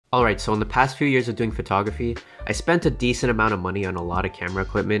Alright, so in the past few years of doing photography, I spent a decent amount of money on a lot of camera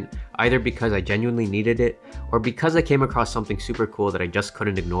equipment, either because I genuinely needed it, or because I came across something super cool that I just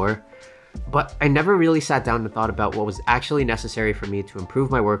couldn't ignore. But I never really sat down and thought about what was actually necessary for me to improve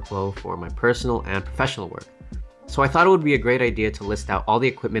my workflow for my personal and professional work. So I thought it would be a great idea to list out all the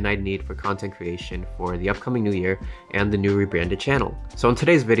equipment I'd need for content creation for the upcoming new year and the new rebranded channel. So in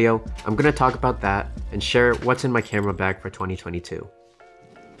today's video, I'm going to talk about that and share what's in my camera bag for 2022.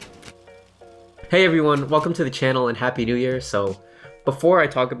 Hey everyone, welcome to the channel and Happy New Year. So before I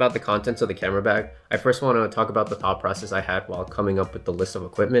talk about the contents of the camera bag, I first want to talk about the thought process I had while coming up with the list of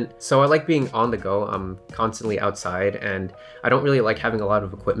equipment. So I like being on the go. I'm constantly outside and I don't really like having a lot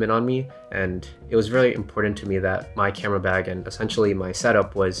of equipment on me. And it was very important to me that my camera bag and essentially my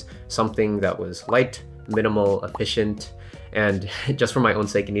setup was something that was light, minimal, efficient, and just for my own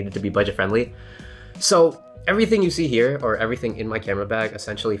sake, it needed to be budget friendly. So everything you see here, or everything in my camera bag,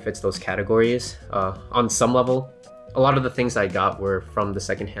 essentially fits those categories on some level. A lot of the things I got were from the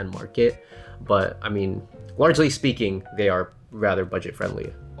secondhand market, but I mean, largely speaking, they are rather budget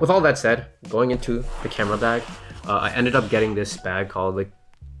friendly. With all that said, going into the camera bag, I ended up getting this bag called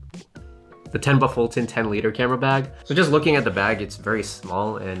the 10 by Fulton 10-liter camera bag. So just looking at the bag, it's very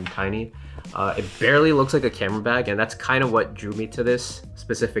small and tiny. It barely looks like a camera bag, and that's kind of what drew me to this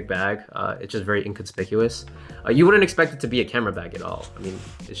specific bag. It's just very inconspicuous. You wouldn't expect it to be a camera bag at all. I mean,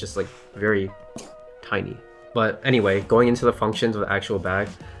 it's just like very tiny. But anyway, going into the functions of the actual bag,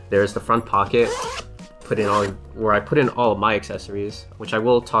 there's the front pocket, where I put in all of my accessories, which I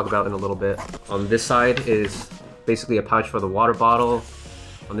will talk about in a little bit. On this side is basically a pouch for the water bottle.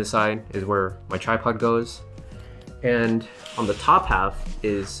 On this side is where my tripod goes. And on the top half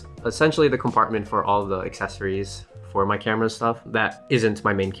is essentially the compartment for all the accessories for my camera stuff that isn't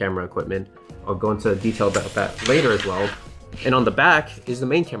my main camera equipment. I'll go into detail about that later as well. And on the back is the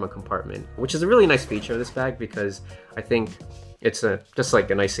main camera compartment, which is a really nice feature of this bag because I think it's just like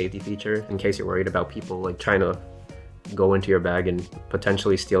a nice safety feature in case you're worried about people like trying to go into your bag and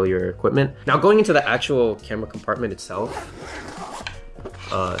potentially steal your equipment. Now going into the actual camera compartment itself,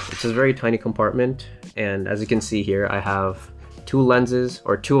 it's a very tiny compartment, and as you can see here, I have two lenses,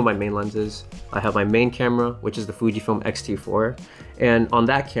 or two of my main lenses. I have my main camera, which is the Fujifilm X-T4, and on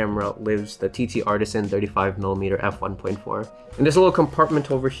that camera lives the TT Artisan 35mm f1.4. In this little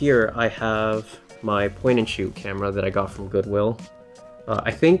compartment over here, I have my point and shoot camera that I got from Goodwill.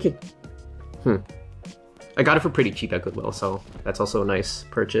 I got it for pretty cheap at Goodwill, so that's also a nice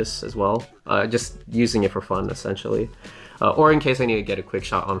purchase as well. Just using it for fun, essentially. Or in case I need to get a quick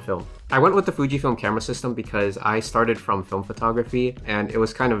shot on film. I went with the Fujifilm camera system because I started from film photography, and it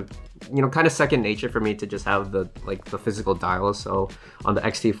was kind of second nature for me to just have the physical dials. So on the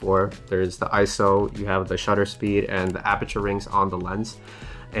X-T4, there's the ISO, you have the shutter speed, and the aperture rings on the lens.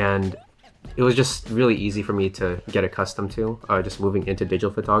 And it was just really easy for me to get accustomed to, just moving into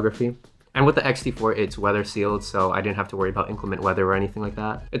digital photography. And with the X-T4, it's weather sealed, so I didn't have to worry about inclement weather or anything like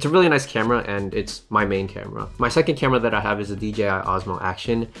that. It's a really nice camera, and it's my main camera. My second camera that I have is a DJI Osmo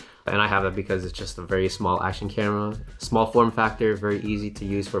Action, and I have it because it's just a very small action camera. Small form factor, very easy to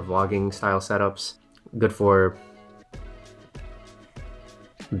use for vlogging style setups. Good for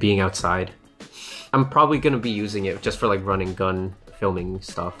being outside. I'm probably gonna be using it just for like running gun filming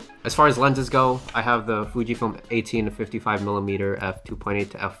stuff. As far as lenses go, I have the Fujifilm 18 to 55mm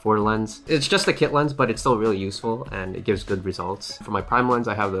f2.8 to f4 lens. It's just a kit lens, but it's still really useful and it gives good results. For my prime lens,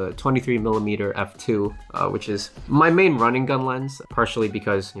 I have the 23mm f2, which is my main running gun lens, partially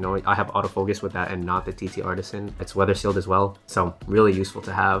because I have autofocus with that and not the TT Artisan. It's weather sealed as well, so really useful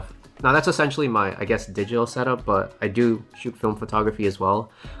to have. Now that's essentially my, I guess, digital setup, but I do shoot film photography as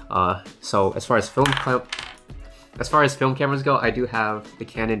well. So as far as film cameras go, I do have the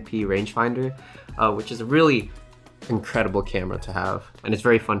Canon P rangefinder, which is a really incredible camera to have, and it's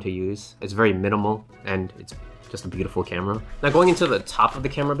very fun to use. It's very minimal, and it's just a beautiful camera. Now going into the top of the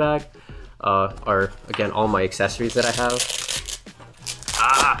camera bag are, again, all my accessories that I have.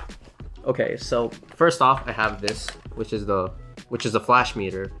 Okay, so first off, I have this, which is the flash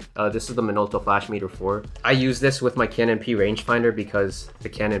meter. This is the Minolta Flash Meter IV. I use this with my Canon P rangefinder because the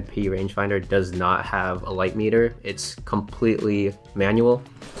Canon P rangefinder does not have a light meter. It's completely manual.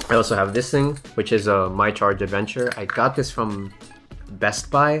 I also have this thing, which is a My Charge Adventure. I got this from Best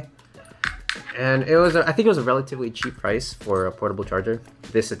Buy, and I think it was a relatively cheap price for a portable charger.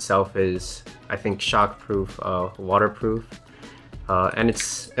 This itself is, I think, shock-proof, waterproof,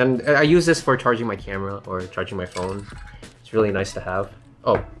 and I use this for charging my camera or charging my phone. Really nice to have.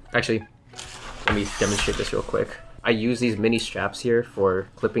 Oh, actually, let me demonstrate this real quick. I use these mini straps here for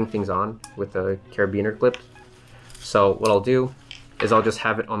clipping things on with a carabiner clip. So what I'll do is I'll just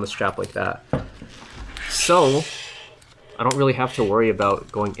have it on the strap like that. So I don't really have to worry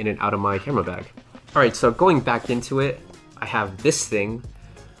about going in and out of my camera bag. All right, so going back into it, I have this thing,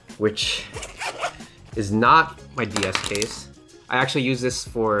 which is not my DS case. I actually use this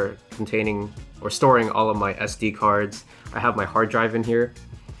for containing or storing all of my SD cards. I have my hard drive in here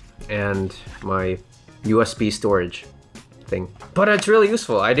and my USB storage thing. But it's really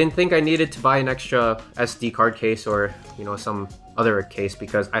useful. I didn't think I needed to buy an extra SD card case or, you know, some other case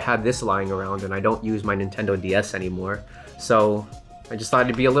because I had this lying around and I don't use my Nintendo DS anymore. So I just thought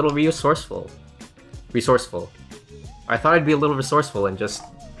it'd be a little resourceful. I thought I'd be a little resourceful and just,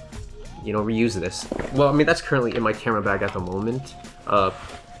 you know, reuse this. Well, I mean, that's currently in my camera bag at the moment.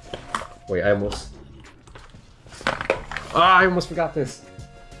 Wait, I almost forgot this.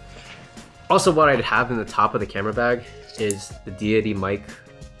 Also, what I'd have in the top of the camera bag is the Deity mic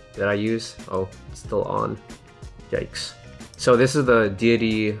that I use. Oh, it's still on. Yikes. So this is the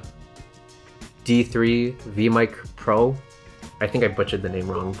Deity D3 V Mic Pro. I think I butchered the name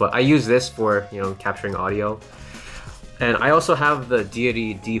wrong, but I use this for, you know, capturing audio. And I also have the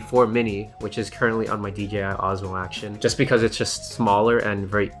Deity D4 Mini, which is currently on my DJI Osmo Action, just because it's just smaller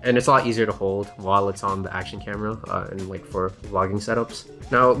and it's a lot easier to hold while it's on the action camera and like for vlogging setups.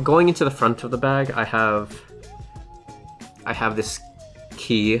 Now, going into the front of the bag, I have this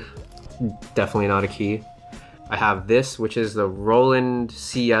key, definitely not a key. I have this, which is the Roland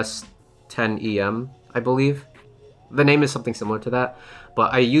CS10EM, I believe. The name is something similar to that,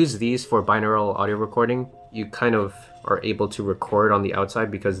 but I use these for binaural audio recording. You kind of are able to record on the outside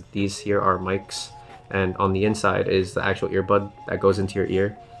because these here are mics, and on the inside is the actual earbud that goes into your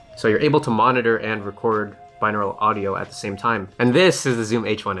ear. So you're able to monitor and record binaural audio at the same time. And this is the Zoom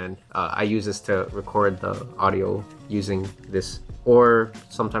H1N. I use this to record the audio using this, or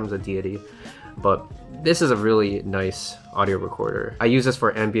sometimes a Deity, but this is a really nice audio recorder. I use this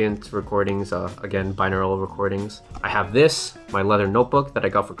for ambient recordings, again, binaural recordings. I have this, my leather notebook that I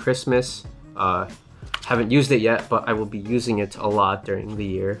got for Christmas. Haven't used it yet, but I will be using it a lot during the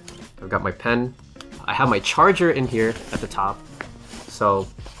year. I've got my pen. I have my charger in here at the top. So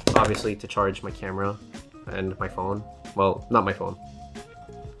obviously to charge my camera and my phone. Well, not my phone.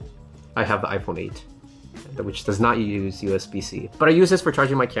 I have the iPhone 8, which does not use USB-C. But I use this for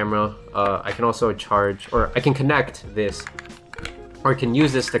charging my camera. I can also charge, or I can connect this, or I can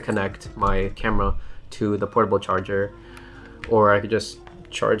use this to connect my camera to the portable charger, or I could just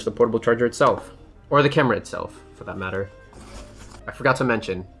charge the portable charger itself, or the camera itself, for that matter. I forgot to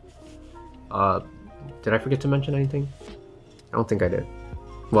mention. Did I forget to mention anything? I don't think I did.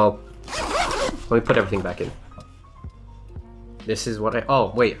 Well, let me put everything back in. This is what I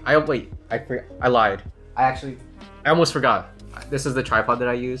lied. I almost forgot. This is the tripod that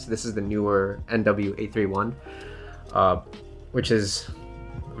I use. This is the newer NW831, which is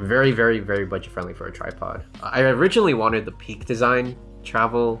very, very, very budget friendly for a tripod. I originally wanted the Peak Design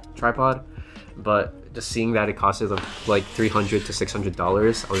travel tripod, but just seeing that it costed like $300 to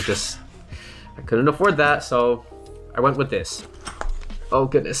 $600, I couldn't afford that, so I went with this. Oh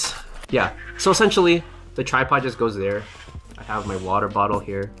goodness. Yeah, so essentially the tripod just goes there. I have my water bottle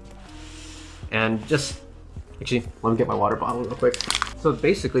here, and actually, let me get my water bottle real quick. So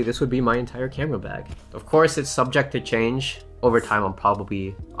basically, this would be my entire camera bag. Of course, it's subject to change. Over time, I will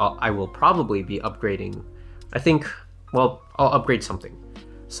probably be upgrading. I'll upgrade something.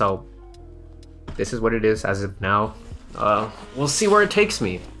 So this is what it is as of now. We'll see where it takes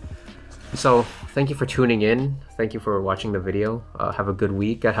me. So thank you for tuning in. Thank you for watching the video. Have a good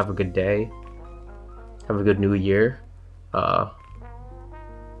week. Have a good day. Have a good new year. I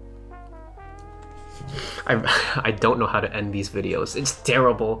don't know how to end these videos. It's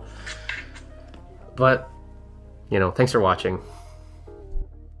terrible. But, you know, thanks for watching.